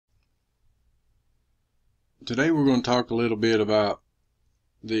Today we're going to talk a little bit about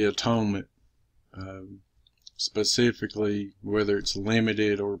the atonement, specifically whether it's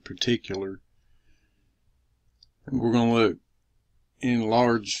limited or particular. And we're going to look in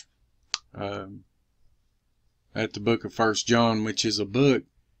large at the book of 1 John, which is a book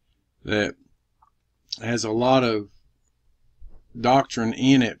that has a lot of doctrine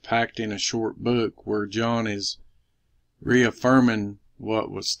in it packed in a short book, where John is reaffirming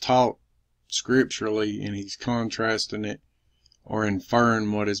what was taught scripturally, and he's contrasting it or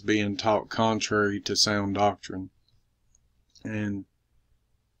inferring what is being taught contrary to sound doctrine. And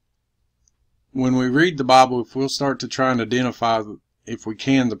when we read the Bible, if we'll start to try and identify, if we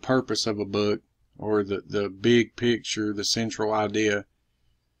can, the purpose of a book, or the big picture, the central idea,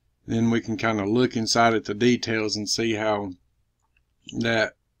 then we can kind of look inside at the details and see how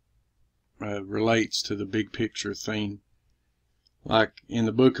that relates to the big picture theme. Like in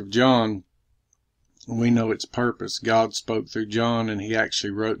the book of John, we know its purpose. God spoke through John, and he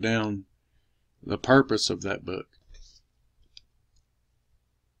actually wrote down the purpose of that book.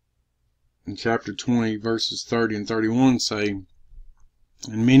 In chapter 20, verses 30 and 31 say,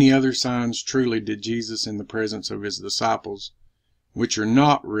 "And many other signs truly did Jesus in the presence of his disciples, which are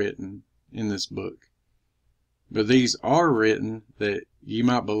not written in this book. But these are written, that ye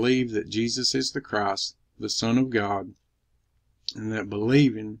might believe that Jesus is the Christ, the Son of God, and that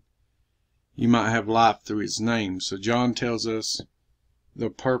believing you might have life through his name." So John tells us the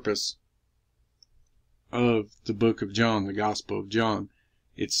purpose of the book of John, the Gospel of John.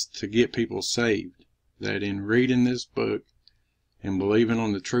 It's to get people saved, that in reading this book and believing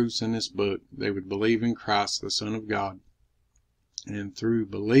on the truths in this book, they would believe in Christ, the Son of God, and through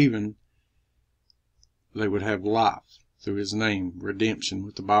believing they would have life through his name, redemption,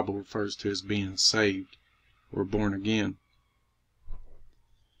 what the Bible refers to as being saved or born again.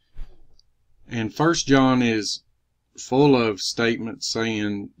 And 1 John is full of statements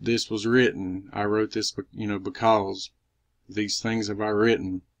saying, this was written, I wrote this, because these things have I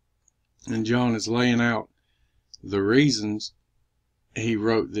written. And John is laying out the reasons he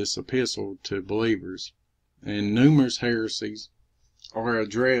wrote this epistle to believers. And numerous heresies are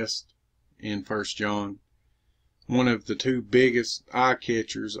addressed in 1 John. One of the two biggest eye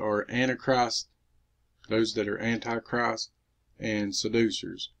catchers are Antichrist, those that are Antichrist, and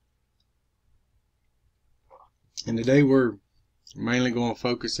seducers. And today we're mainly going to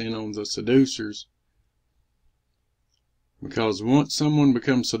focus in on the seducers, because once someone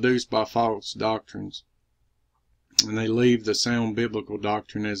becomes seduced by false doctrines, and they leave the sound biblical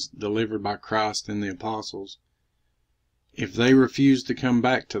doctrine as delivered by Christ and the apostles, if they refuse to come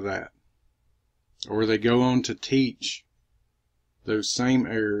back to that, or they go on to teach those same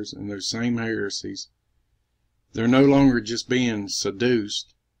errors and those same heresies, they're no longer just being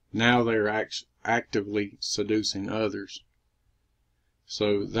seduced. Now they're actively seducing others.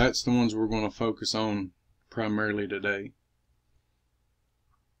 So that's the ones we're going to focus on primarily today.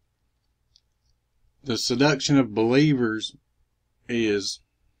 The seduction of believers is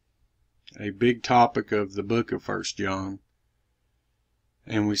a big topic of the book of 1 John.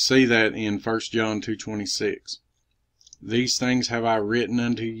 And we see that in 1 John 2:26. "These things have I written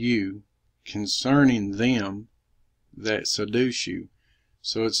unto you concerning them that seduce you."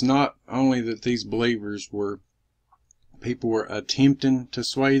 So it's not only that these believers people were attempting to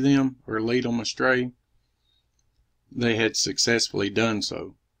sway them or lead them astray, they had successfully done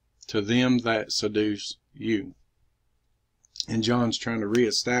so. To them that seduce you. And John's trying to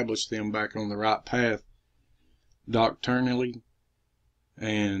reestablish them back on the right path, doctrinally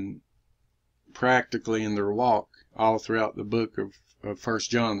and practically in their walk, all throughout the book of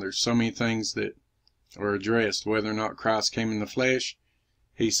 1 John. There's so many things that are addressed. Whether or not Christ came in the flesh,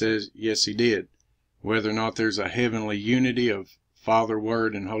 he says, yes, he did. Whether or not there's a heavenly unity of Father,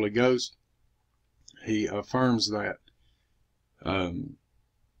 Word, and Holy Ghost, he affirms that.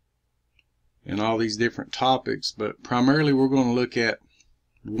 And all these different topics, but primarily we're going to look at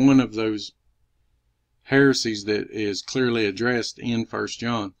one of those heresies that is clearly addressed in 1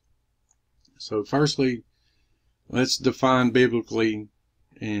 John. So firstly, let's define biblically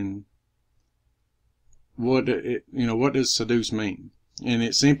in what does seduce mean? And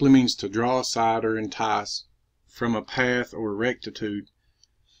it simply means to draw aside or entice from a path or rectitude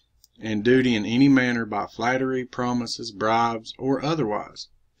and duty in any manner by flattery, promises, bribes, or otherwise,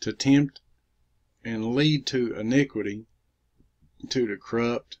 to tempt and lead to iniquity, to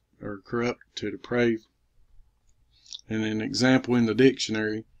corrupt, to deprave. And an example in the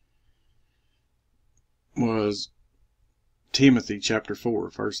dictionary was Timothy chapter 4,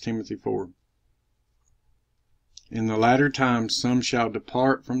 1 Timothy 4. "In the latter times some shall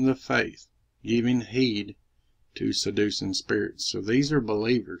depart from the faith, giving heed to seducing spirits. So these are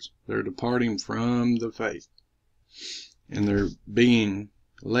believers. They're departing from the faith, and they're being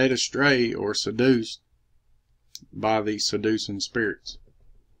led astray or seduced by these seducing spirits.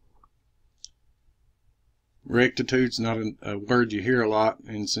 Rectitude's not a word you hear a lot,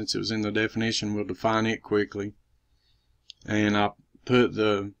 and since it was in the definition, we'll define it quickly. And I put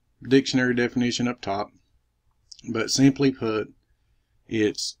the dictionary definition up top, but simply put,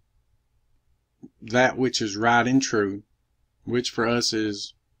 it's that which is right and true, which for us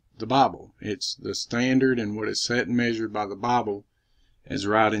is the Bible. It's the standard and what is set and measured by the Bible as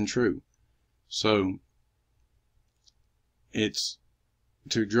right and true. So it's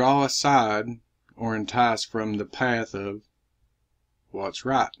to draw aside or entice from the path of what's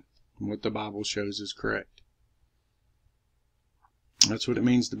right, what the Bible shows is correct. That's what it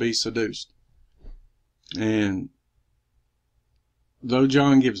means to be seduced. And though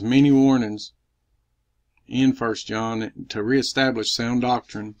John gives many warnings in 1 John to reestablish sound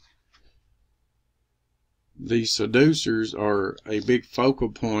doctrine, these seducers are a big focal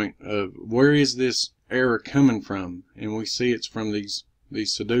point of where is this error coming from, and we see it's from these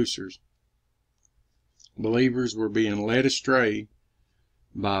seducers. Believers were being led astray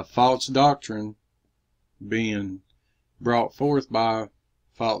by false doctrine being brought forth by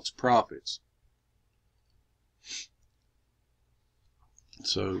false prophets.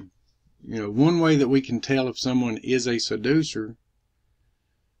 So, one way that we can tell if someone is a seducer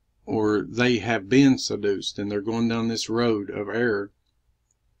or they have been seduced and they're going down this road of error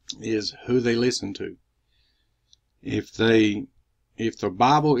is who they listen to. If the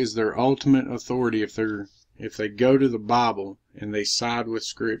Bible is their ultimate authority, if they go to the Bible and they side with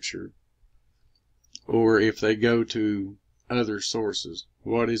Scripture, or if they go to other sources,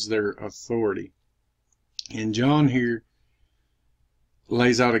 what is their authority? And John here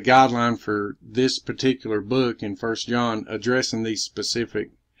lays out a guideline for this particular book in 1 John, addressing these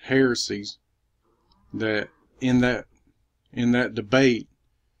specific heresies that in that debate,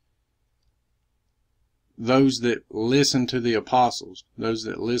 those that listen to the apostles, those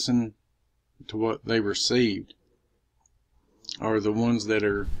that listen to what they received, are the ones that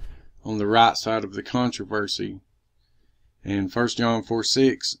are on the right side of the controversy. And 1 John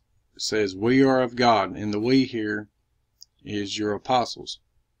 4:6 says, "We are of God," and the "we" here is your apostles.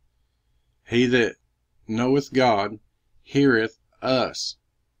 "He that knoweth God heareth us.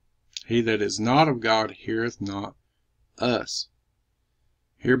 He that is not of God heareth not us.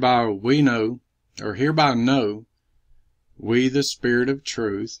 Hereby know we the spirit of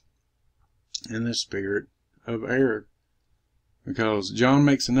truth and the spirit of error." Because John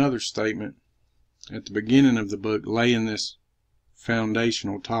makes another statement at the beginning of the book, laying this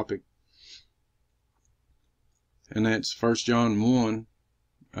foundational topic. And that's 1 John 1,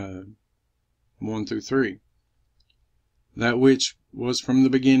 1 through 3. "That which was from the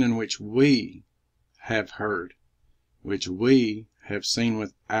beginning, which we have heard, which we have seen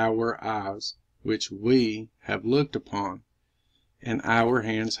with our eyes, which we have looked upon, and our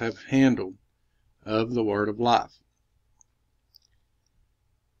hands have handled of the word of life.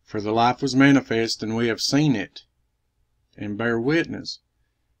 For the life was manifest, and we have seen it, and bear witness,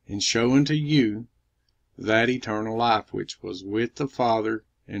 and show unto you that eternal life which was with the Father,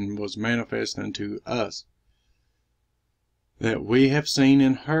 and was manifest unto us. That we have seen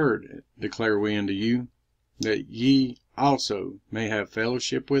and heard declare we unto you, that ye also may have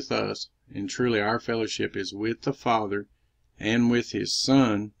fellowship with us, and truly our fellowship is with the Father and with His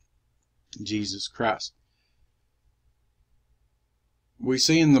Son, Jesus Christ." We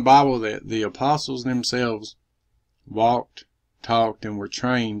see in the Bible that the apostles themselves walked, talked, and were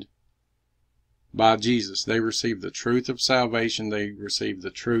trained by Jesus. They received the truth of salvation. They received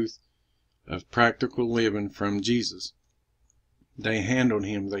the truth of practical living from Jesus. They handled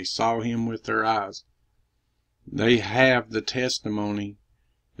Him. They saw Him with their eyes. They have the testimony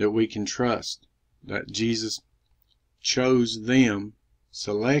that we can trust, that Jesus chose them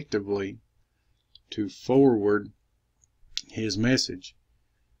selectively to forward His message.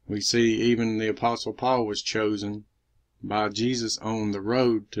 We see even the Apostle Paul was chosen by Jesus on the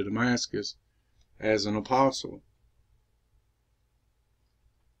road to Damascus as an apostle.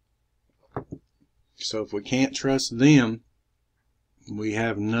 So if we can't trust them, we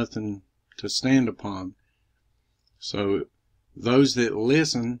have nothing to stand upon. So those that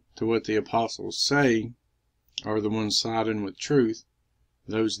listen to what the apostles say are the ones siding with truth.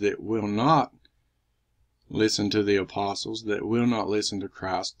 Those that will not listen to the apostles, that will not listen to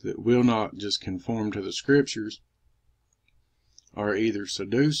Christ, that will not just conform to the Scriptures, are either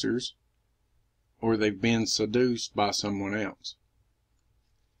seducers or they've been seduced by someone else.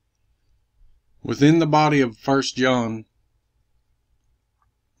 Within the body of 1 John,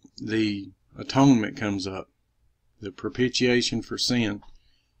 the atonement comes up, the propitiation for sin,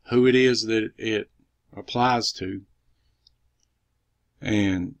 who it is that it applies to.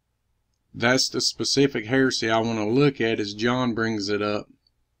 And that's the specific heresy I want to look at as John brings it up.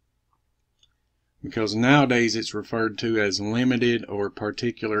 Because nowadays it's referred to as limited or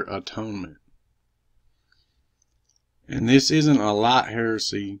particular atonement. And this isn't a light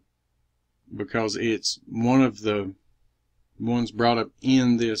heresy, because it's one of the ones brought up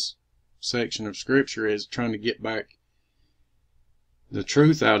in this section of Scripture as trying to get back the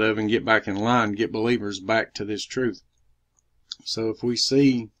truth out of and get back in line, get believers back to this truth. So if we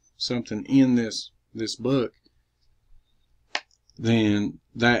see something in this book, then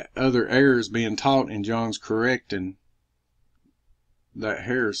that other error is being taught and John's correcting that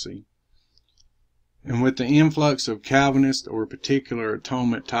heresy. And with the influx of Calvinist or particular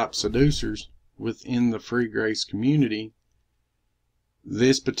atonement type seducers within the free grace community,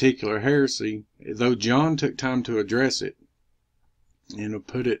 this particular heresy, though John took time to address it and to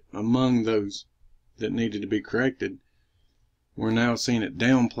put it among those that needed to be corrected, we're now seeing it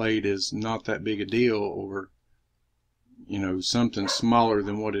downplayed as not that big a deal, or something smaller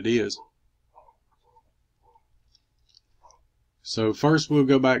than what it is. So first we'll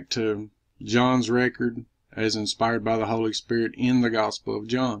go back to John's record as inspired by the Holy Spirit in the Gospel of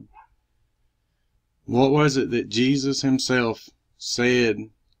John. What was it that Jesus himself said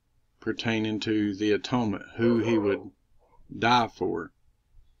pertaining to the atonement, who he would die for?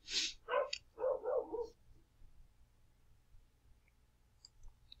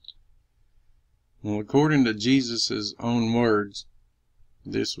 Well, according to Jesus' own words,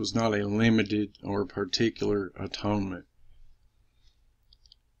 this was not a limited or particular atonement.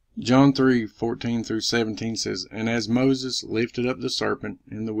 John 3:14 through 17 says, "And as Moses lifted up the serpent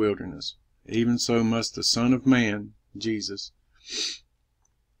in the wilderness, even so must the Son of Man," Jesus,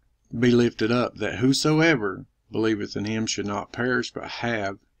 "be lifted up, that whosoever believeth in him should not perish but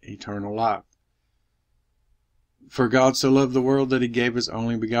have eternal life. For God so loved the world that he gave his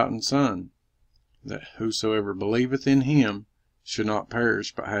only begotten Son, that whosoever believeth in him should not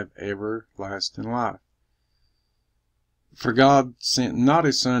perish but have everlasting life. For God sent not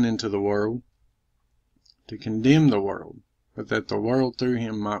his Son into the world to condemn the world, but that the world through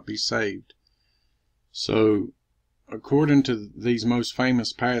him might be saved." So, according to these most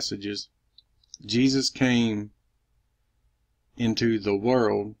famous passages, Jesus came into the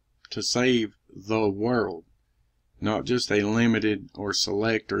world to save the world, not just a limited or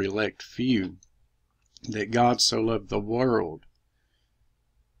select or elect few. That God so loved the world.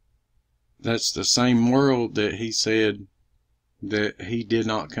 That's the same world that he said that he did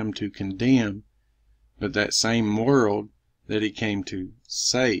not come to condemn, but that same world that he came to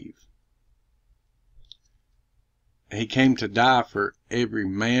save. He came to die for every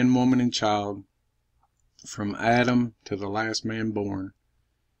man, woman, and child, from Adam to the last man born,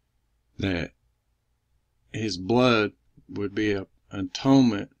 that his blood would be an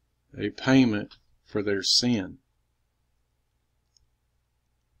atonement, a payment for their sin.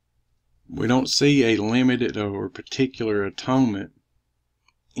 We don't see a limited or particular atonement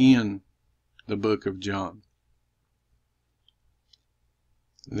in the book of John.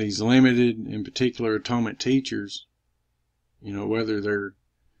 These limited and particular atonement teachers, whether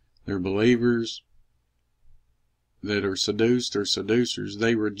they're believers that are seduced or seducers,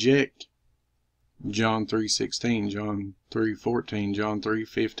 they reject John 3:16, John 3:14, John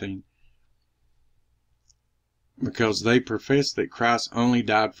 3:15. Because they profess that Christ only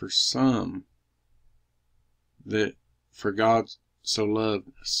died for some, that for God so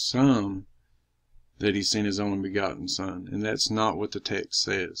loved some that he sent his only begotten Son. And that's not what the text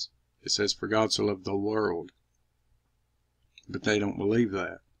says. It says, "For God so loved the world." But they don't believe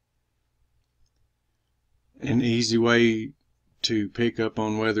that. An easy way to pick up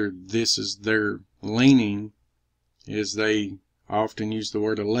on whether this is their leaning is they often use the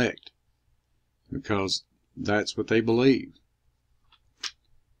word elect, because that's what they believe.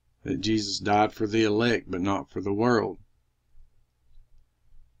 That Jesus died for the elect, but not for the world.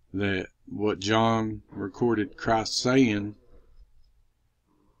 That what John recorded Christ saying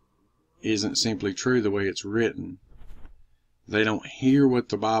isn't simply true the way it's written. They don't hear what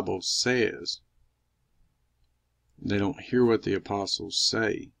the Bible says. They don't hear what the apostles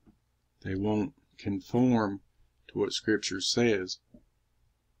say. They won't conform to what Scripture says.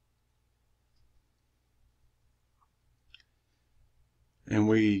 And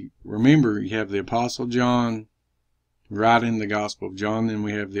we remember, you have the Apostle John writing the Gospel of John, then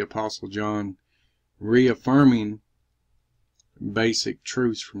we have the Apostle John reaffirming basic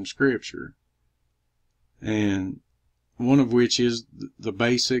truths from Scripture. and one of which is the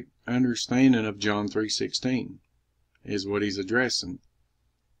basic understanding of John 3:16 is what he's addressing.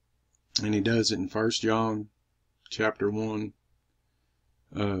 And he does it in 1 John chapter 1,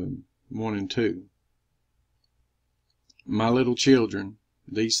 1 and 2. My little children,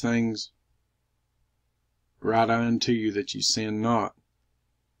 these things write I unto you, that ye sin not.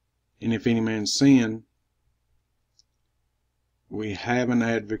 And if any man sin, we have an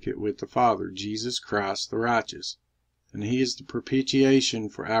advocate with the Father, Jesus Christ the righteous. And he is the propitiation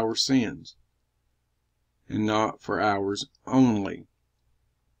for our sins, and not for ours only,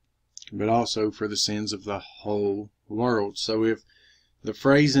 but also for the sins of the whole world. So if the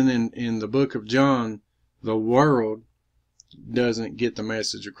phrasing in the book of John, the world, doesn't get the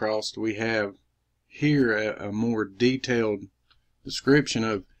message across, we have here a more detailed description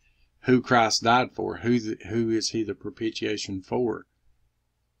of who Christ died for. Who is he the propitiation for?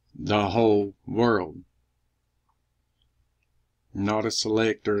 The whole world. Not a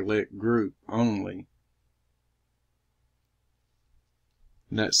select or elect group only.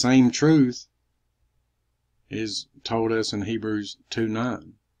 That same truth is told us in Hebrews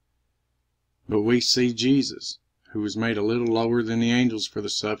 2:9. But we see Jesus, who was made a little lower than the angels for the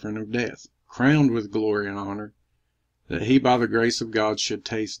suffering of death, crowned with glory and honor, that he by the grace of God should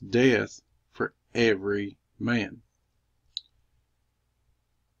taste death for every man.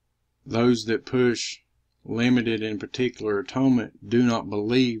 Those that push limited and particular atonement do not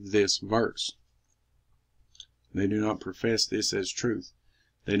believe this verse. They do not profess this as truth.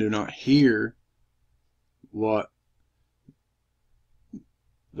 They do not hear what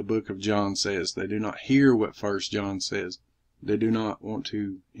the book of John says. They do not hear what 1 John says. They do not want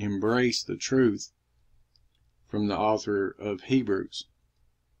to embrace the truth from the author of Hebrews.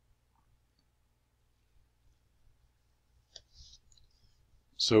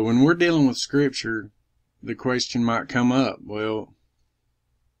 So when we're dealing with Scripture, the question might come up, well,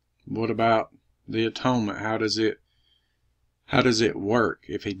 what about the atonement? How does it work?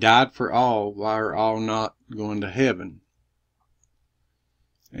 If he died for all, why are all not going to heaven?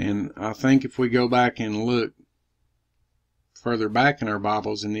 And I think if we go back and look further back in our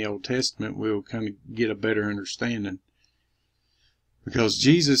Bibles in the Old Testament, we'll kind of get a better understanding. Because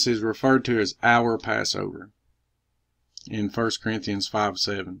Jesus is referred to as our Passover in 1 Corinthians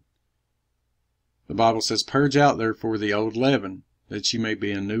 5:7. The Bible says, "Purge out therefore the old leaven, that ye may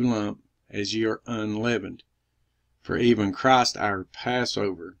be a new lump, as ye are unleavened. For even Christ our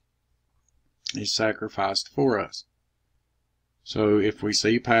Passover is sacrificed for us." So if we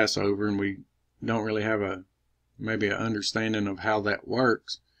see Passover and we don't really have maybe an understanding of how that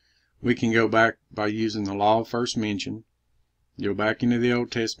works, we can go back by using the law first mentioned, go back into the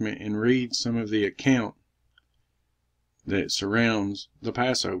Old Testament and read some of the account that surrounds the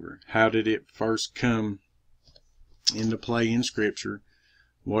Passover. How did it first come into play in Scripture?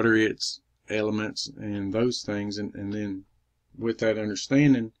 What are its elements and those things? And then with that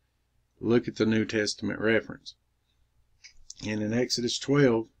understanding, look at the New Testament reference. And in Exodus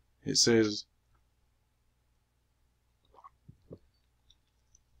 12, it says,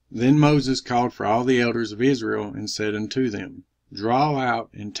 "Then Moses called for all the elders of Israel, and said unto them, Draw out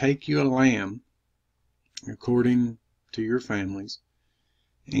and take you a lamb according to your families,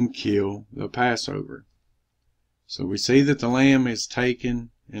 and kill the Passover." So we see that the lamb is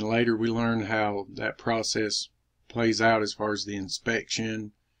taken, and later we learn how that process plays out as far as the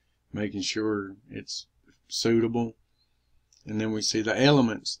inspection, making sure it's suitable. And then we see the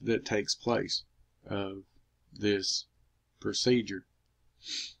elements that takes place of this procedure.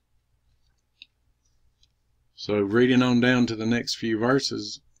 So reading on down to the next few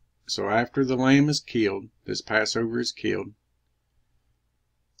verses, so after the lamb is killed, this Passover is killed,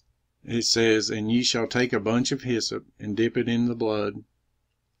 it says, "And ye shall take a bunch of hyssop, and dip it in the blood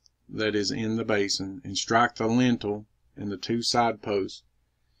that is in the basin, and strike the lintel and the two side posts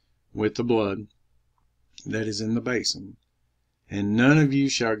with the blood that is in the basin. And none of you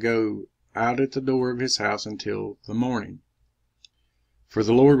shall go out at the door of his house until the morning. For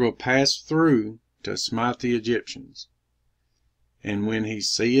the Lord will pass through to smite the Egyptians. And when he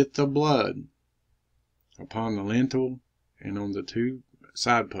seeth the blood upon the lintel and on the two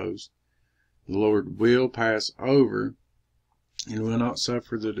side posts, the Lord will pass over, and will not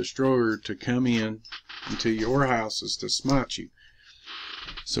suffer the destroyer to come in into your houses to smite you."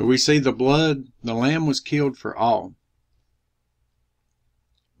 So we see the blood, the lamb was killed for all.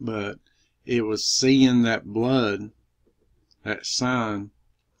 But it was seeing that blood, that sign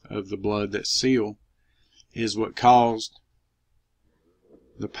of the blood, that seal, is what caused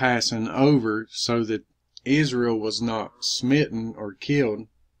the passing over, so that Israel was not smitten or killed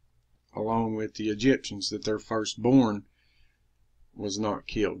along with the Egyptians, that their firstborn was not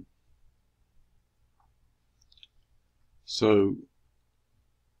killed. So,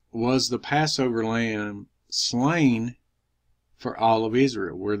 was the Passover lamb slain for all of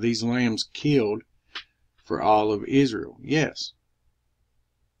Israel? Were these lambs killed for all of Israel? Yes.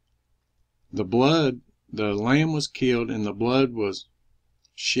 The lamb was killed and the blood was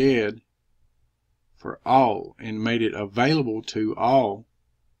shed for all and made it available to all.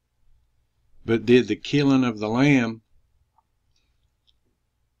 But did the killing of the lamb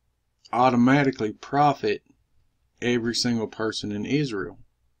automatically profit every single person in Israel?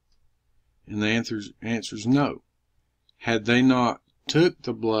 And the answer is no. Had they not took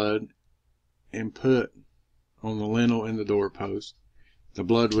the blood and put on the lintel and the doorpost, the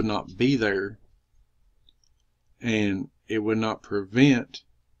blood would not be there, and it would not prevent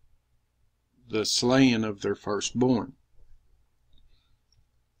the slaying of their firstborn.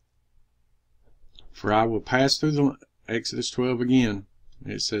 For I will pass through the, Exodus 12 again,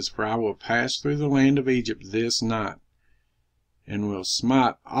 it says, for I will pass through the land of Egypt this night, and will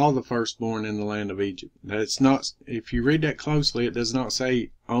smite all the firstborn in the land of Egypt. That's not, if you read that closely, it does not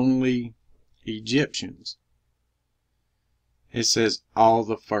say only Egyptians. It says all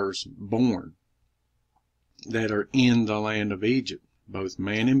the firstborn that are in the land of Egypt, both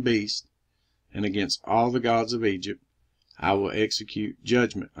man and beast, and against all the gods of Egypt I will execute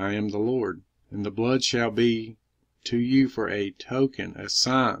judgment. I am the Lord. And the blood shall be to you for a token, a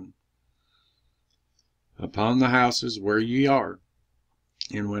sign, upon the houses where ye are.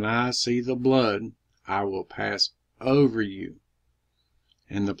 And when I see the blood, I will pass over you,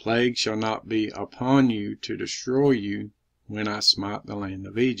 and the plague shall not be upon you to destroy you when I smite the land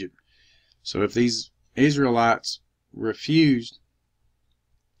of Egypt. So if these Israelites refused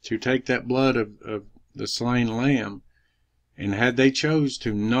to take that blood of the slain lamb, and had they chose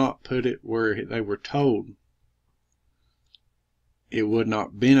to not put it where they were told, it would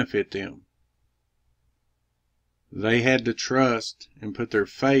not benefit them. They had to trust and put their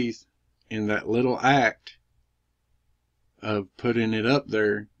faith in that little act of putting it up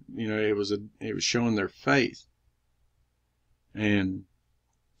there. You know, it was showing their faith. And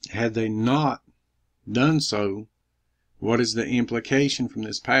had they not done so, what is the implication from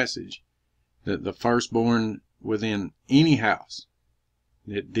this passage? That the firstborn within any house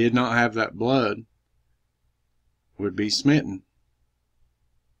that did not have that blood would be smitten.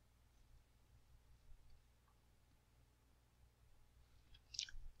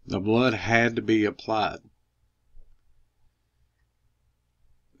 The blood had to be applied.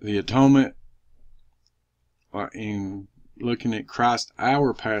 The atonement, in looking at Christ,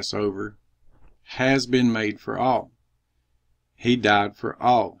 our Passover, has been made for all. He died for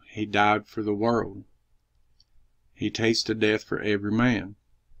all. He died for the world. He tasted death for every man.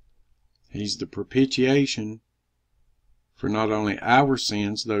 He's the propitiation for not only our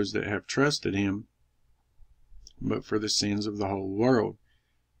sins, those that have trusted Him, but for the sins of the whole world.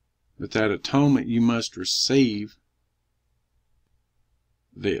 But that atonement, you must receive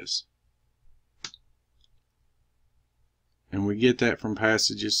this. And we get that from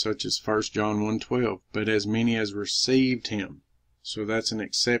passages such as 1 John 1:12. But as many as received Him. So that's an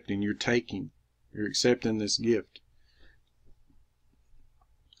accepting. You're taking. You're accepting this gift.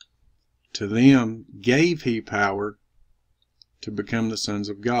 To them gave He power to become the sons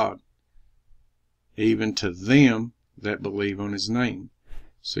of God, even to them that believe on His name.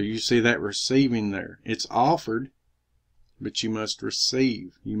 So you see that receiving there. It's offered, but you must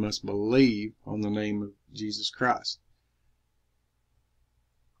receive. You must believe on the name of Jesus Christ.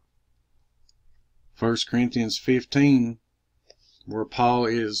 1 Corinthians 15, where Paul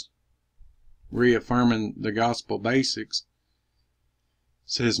is reaffirming the gospel basics,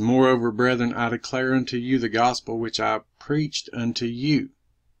 says, moreover, brethren, I declare unto you the gospel which I preached unto you,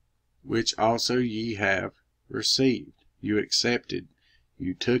 which also ye have received. You accepted.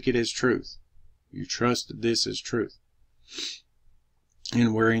 You took it as truth. You trusted this as truth.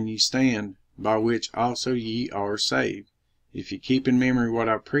 And wherein ye stand, by which also ye are saved, if ye keep in memory what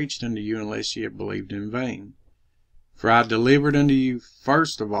I preached unto you, unless ye have believed in vain. For I delivered unto you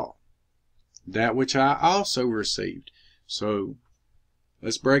first of all that which I also received. So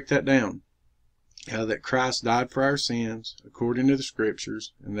let's break that down. How that Christ died for our sins according to the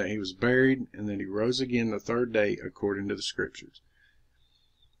Scriptures, and that He was buried, and that He rose again the third day according to the Scriptures.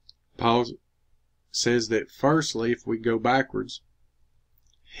 Paul says that firstly, if we go backwards,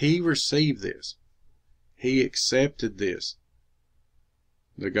 He received this. He accepted this,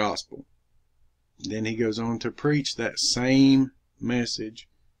 the gospel. Then he goes on to preach that same message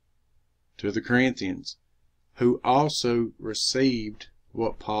to the Corinthians, who also received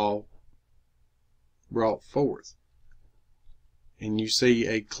what Paul brought forth. And you see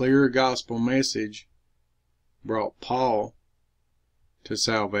a clearer gospel message brought Paul to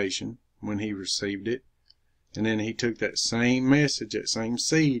salvation when he received it. And then he took that same message, that same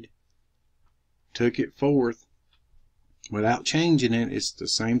seed, took it forth without changing it. It's the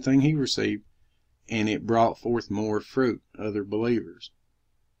same thing he received, and it brought forth more fruit, other believers.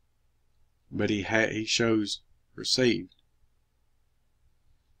 But he shows received.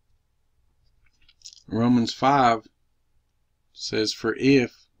 Romans 5 says, "For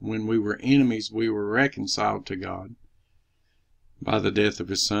if, when we were enemies, we were reconciled to God by the death of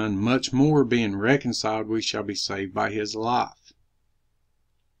his Son, much more being reconciled we shall be saved by his life.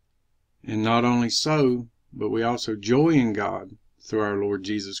 And not only so, but we also joy in God through our Lord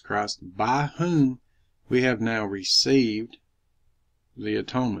Jesus Christ, by whom we have now received the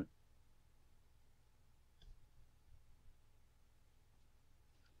atonement."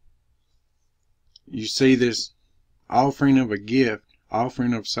 You see this offering of a gift,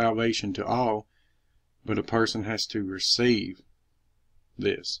 offering of salvation to all, but a person has to receive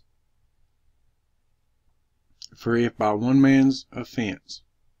this. "For if by one man's offense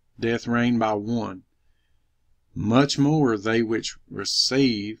death reigned by one, much more they which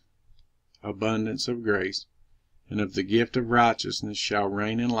receive abundance of grace and of the gift of righteousness shall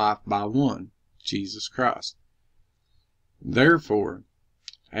reign in life by one, Jesus Christ. Therefore,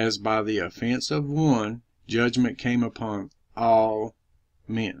 as by the offense of one judgment came upon all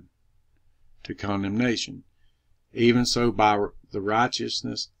men to condemnation, even so by the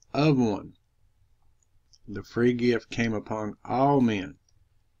righteousness of one the free gift came upon all men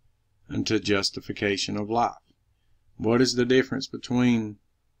unto justification of life." What is the difference between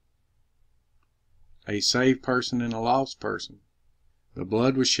a saved person and a lost person? The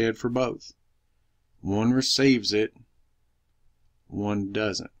blood was shed for both. One receives it, one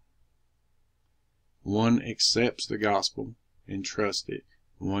doesn't. One accepts the gospel and trusts it,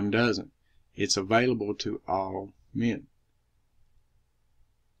 one doesn't. It's available to all men.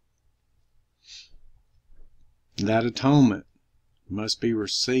 That atonement must be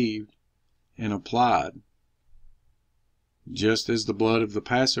received and applied, just as the blood of the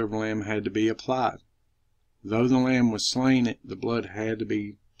Passover lamb had to be applied. Though the lamb was slain, the blood had to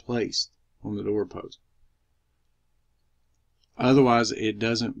be placed on the doorpost. Otherwise, it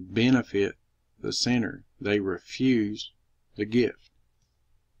doesn't benefit the sinner. They refuse the gift.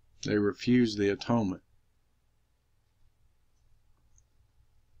 They refuse the atonement.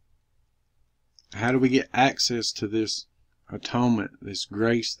 How do we get access to this atonement, this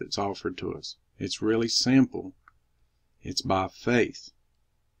grace that's offered to us? It's really simple. It's by faith.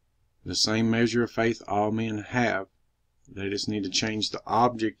 The same measure of faith all men have. They just need to change the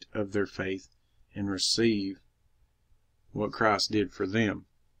object of their faith and receive what Christ did for them.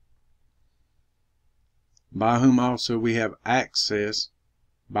 "By whom also we have access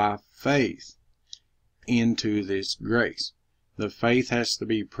by faith into this grace." The faith has to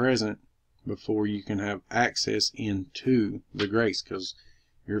be present before you can have access into the grace, because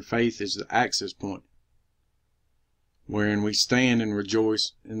your faith is the access point wherein we stand and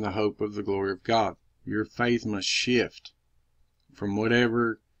rejoice in the hope of the glory of God. Your faith must shift from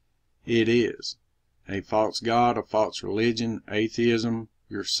whatever it is, a false god, a false religion, atheism,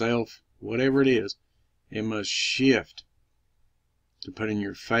 yourself, whatever it is, it must shift to putting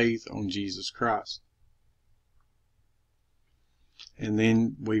your faith on Jesus Christ. And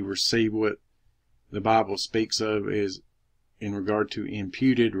then we receive what the Bible speaks of as in regard to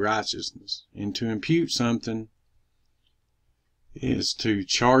imputed righteousness. And to impute something is to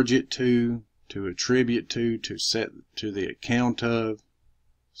charge it to attribute to set to the account of.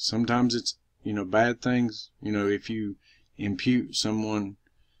 Sometimes it's, bad things. If you impute someone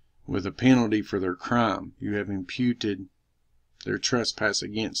with a penalty for their crime, you have imputed their trespass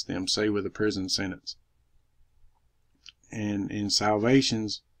against them, say with a prison sentence. And in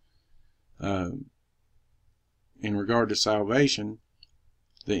salvations, in regard to salvation,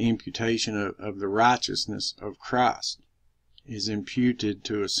 the imputation of the righteousness of Christ is imputed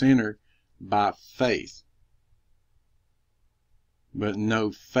to a sinner by faith. But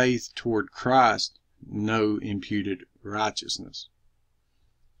no faith toward Christ, no imputed righteousness.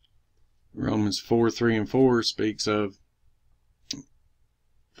 Romans 4:3-4 speaks of,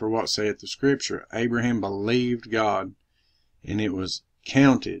 "For what saith the Scripture? Abraham believed God, and it was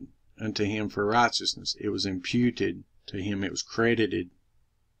counted unto him for righteousness." It was imputed to him. It was credited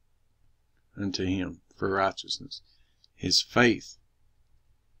unto him for righteousness. His faith.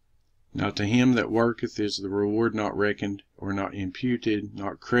 "Now to him that worketh is the reward not reckoned, or not imputed,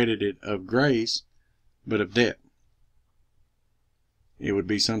 not credited of grace, but of debt." It would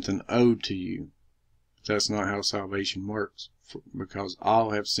be something owed to you. That's not how salvation works, because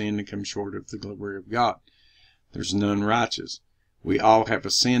all have sinned and come short of the glory of God. There's none righteous. We all have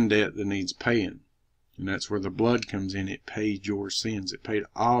a sin debt that needs paying. And that's where the blood comes in. It paid your sins. It paid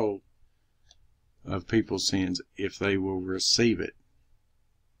all of people's sins if they will receive it.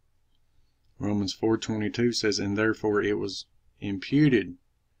 Romans 4:22 says, and therefore it was imputed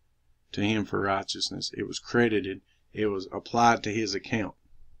to him for righteousness. It was credited. It was applied to his account.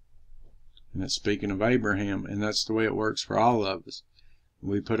 And that's speaking of Abraham, and that's the way it works for all of us.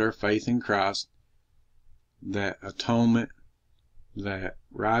 We put our faith in Christ. That atonement, that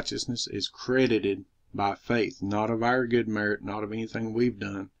righteousness is credited by faith, not of our good merit, not of anything we've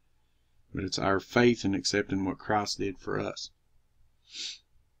done, but it's our faith in accepting what Christ did for us.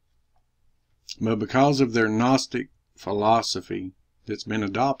 But because of their Gnostic philosophy that's been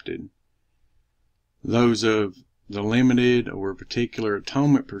adopted, those of the limited or particular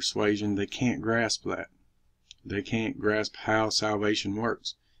atonement persuasion, they can't grasp that. They can't grasp how salvation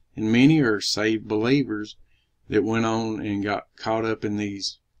works. And many are saved believers that went on and got caught up in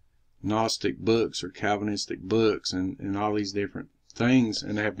these Gnostic books or Calvinistic books and all these different things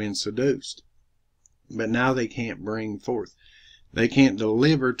and have been seduced. But now they can't bring forth. They can't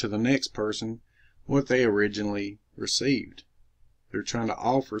deliver to the next person what they originally received. They're trying to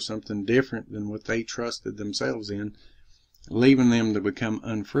offer something different than what they trusted themselves in, leaving them to become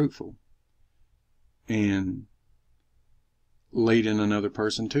unfruitful and leading another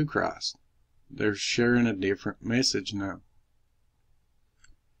person to Christ. They're sharing a different message now.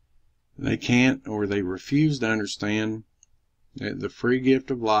 They can't, or they refuse to understand that the free gift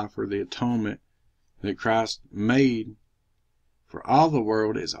of life, or the atonement that Christ made for all the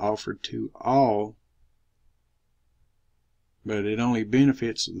world, is offered to all, but it only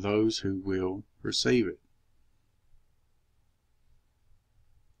benefits those who will receive it.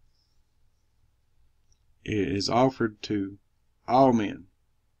 It is offered to all men.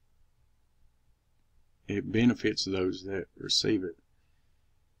 It benefits those that receive it.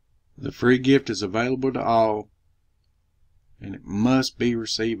 The free gift is available to all, and it must be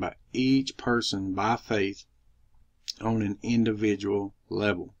received by each person by faith on an individual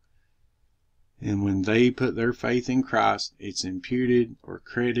level. And when they put their faith in Christ, it's imputed or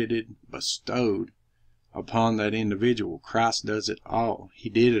credited, bestowed upon that individual. Christ does it all. He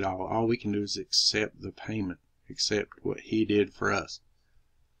did it all. All we can do is accept the payment, accept what He did for us.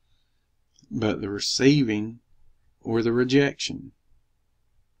 But the receiving or the rejection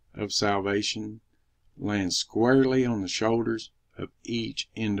of salvation lands squarely on the shoulders of each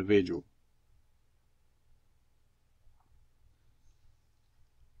individual.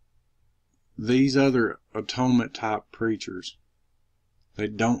 These other atonement type preachers, they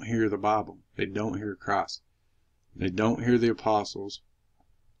don't hear the Bible. They don't hear Christ. They don't hear the apostles,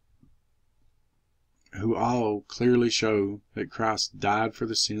 who all clearly show that Christ died for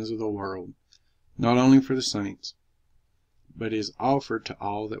the sins of the world, not only for the saints, but is offered to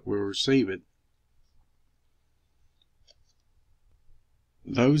all that will receive it.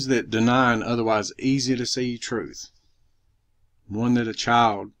 Those that deny an otherwise easy to see truth, one that a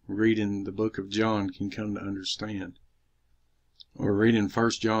child reading the book of John can come to understand, or reading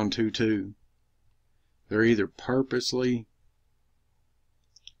 1 John 2:2, they're either purposely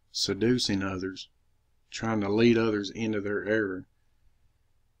seducing others, trying to lead others into their error,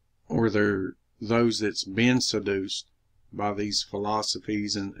 or they're those that's been seduced by these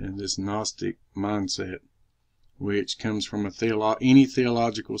philosophies and this Gnostic mindset, which comes from any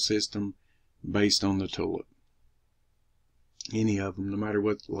theological system based on the tulip. Any of them, no matter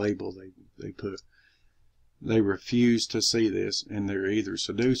what label they put. They refuse to see this, and they're either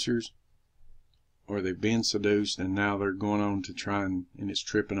seducers or they've been seduced, and now they're going on to try and it's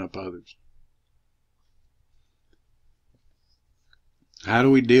tripping up others. How do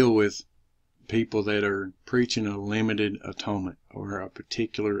we deal with people that are preaching a limited atonement or a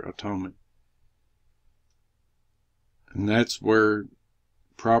particular atonement? And that's where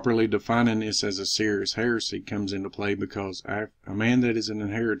properly defining this as a serious heresy comes into play, because a man that is an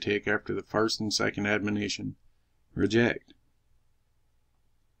heretic after the first and second admonition reject,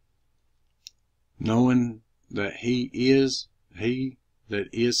 knowing that he that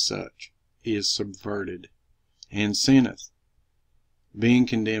is such is subverted and sinneth, being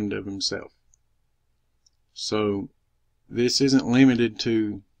condemned of himself. So this isn't limited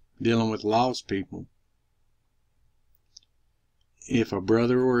to dealing with lost people. If a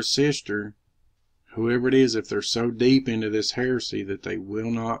brother or a sister, whoever it is, if they're so deep into this heresy that they will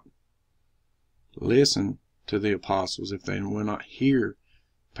not listen to the apostles, if they will not hear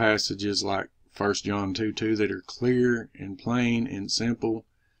passages like 1 John 2:2 that are clear and plain and simple,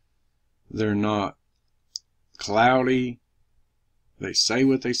 they're not cloudy. They say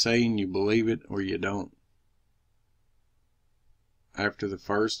what they say and you believe it or you don't. After the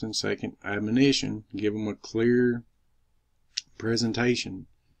first and second admonition, give them a clear presentation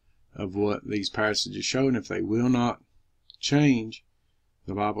of what these passages show, and if they will not change,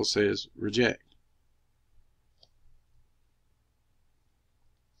 the Bible says reject.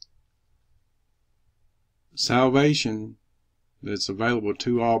 Salvation that's available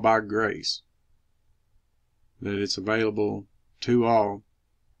to all by grace, that it's available to all,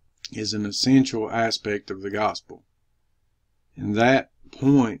 is an essential aspect of the gospel. And that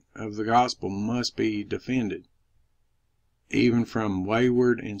point of the gospel must be defended, even from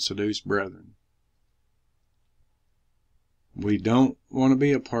wayward and seduced brethren. We don't want to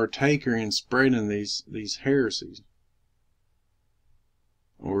be a partaker in spreading these heresies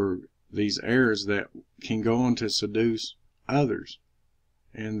or these errors that can go on to seduce others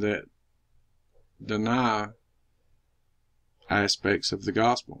and that deny aspects of the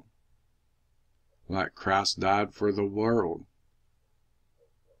gospel, like Christ died for the world,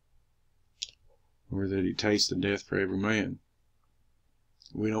 or that he tasted death for every man.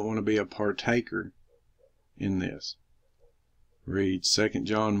 We don't want to be a partaker in this. Read 2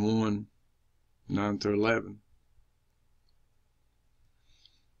 John 1, 9 through 11.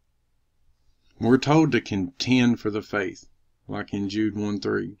 We're told to contend for the faith, like in Jude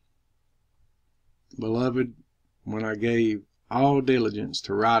 1:3. Beloved, when I gave all diligence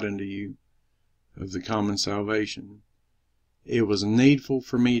to write unto you of the common salvation, it was needful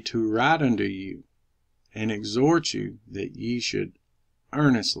for me to write unto you and exhort you that ye should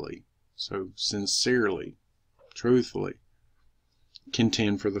earnestly, so sincerely, truthfully,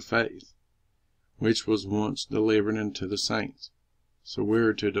 contend for the faith, which was once delivered unto the saints. So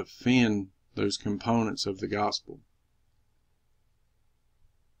we're to defend those components of the gospel.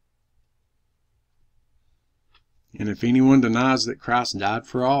 And if anyone denies that Christ died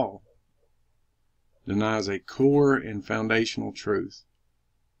for all, denies a core and foundational truth.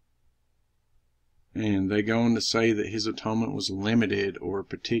 And they go on to say that his atonement was limited or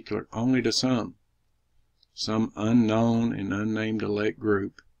particular only to some unknown and unnamed elect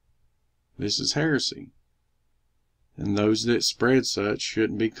group. This is heresy. And those that spread such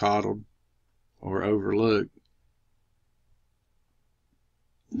shouldn't be coddled or overlooked.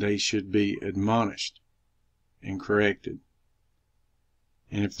 They should be admonished and corrected.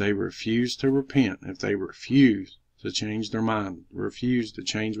 And if they refuse to repent, if they refuse to change their mind, refuse to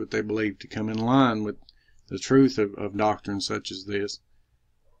change what they believe, to come in line with the truth of doctrine such as this,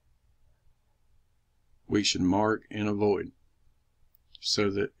 we should mark and avoid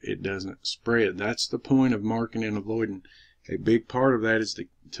so that it doesn't spread. That's the point of marking and avoiding. A big part of that is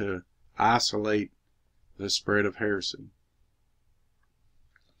to isolate the spread of heresy.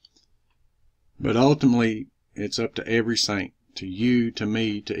 But ultimately, it's up to every saint, to you, to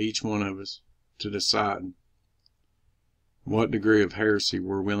me, to each one of us, to decide what degree of heresy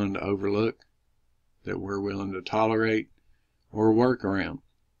we're willing to overlook, that we're willing to tolerate, or work around.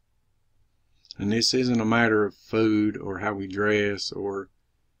 And this isn't a matter of food or how we dress or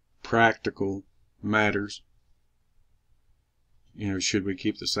practical matters. You know, should we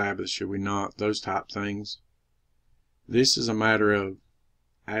keep the Sabbath, should we not, those type things. This is a matter of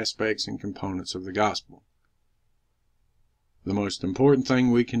aspects and components of the gospel. The most important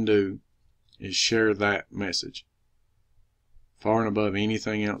thing we can do is share that message, far and above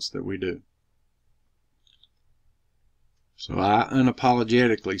anything else that we do. So I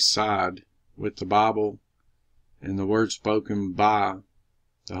unapologetically side with the Bible and the word spoken by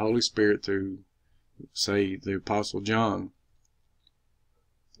the Holy Spirit through, say, the Apostle John,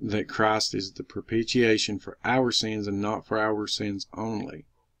 that Christ is the propitiation for our sins, and not for our sins only,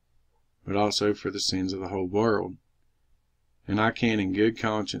 but also for the sins of the whole world. And I can in good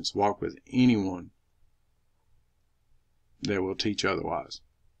conscience walk with anyone that will teach otherwise.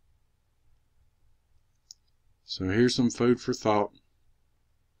 So here's some food for thought,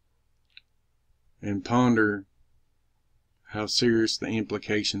 and ponder how serious the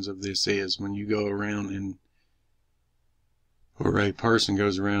implications of this is when you go around or a person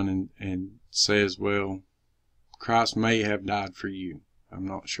goes around and says, well, Christ may have died for you. I'm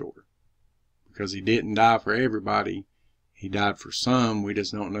not sure. Because he didn't die for everybody. He died for some. We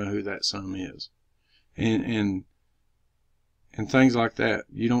just don't know who that some is. And things like that.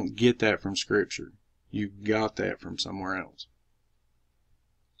 You don't get that from Scripture. You got that from somewhere else.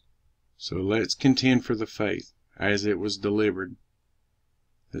 So let's contend for the faith as it was delivered,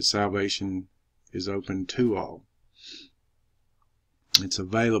 that salvation is open to all. It's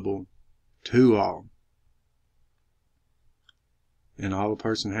available to all. And all a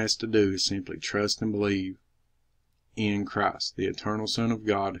person has to do is simply trust and believe in Christ, the eternal Son of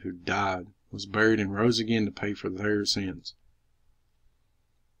God, who died, was buried, and rose again to pay for their sins.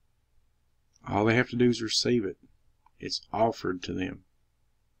 All they have to do is receive it. It's offered to them.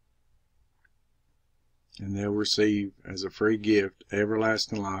 And they'll receive as a free gift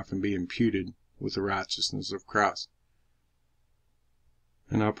everlasting life and be imputed with the righteousness of Christ.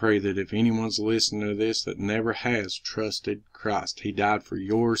 And I pray that if anyone's listening to this that never has trusted Christ, He died for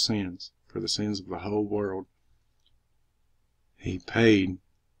your sins, for the sins of the whole world. He paid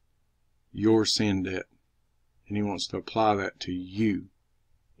your sin debt, and He wants to apply that to you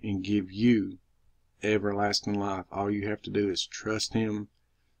and give you everlasting life. All you have to do is trust Him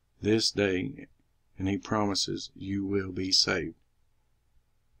this day, and He promises you will be saved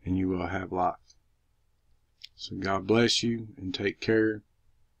and you will have life. So God bless you and take care.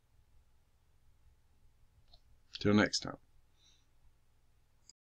 Till next time.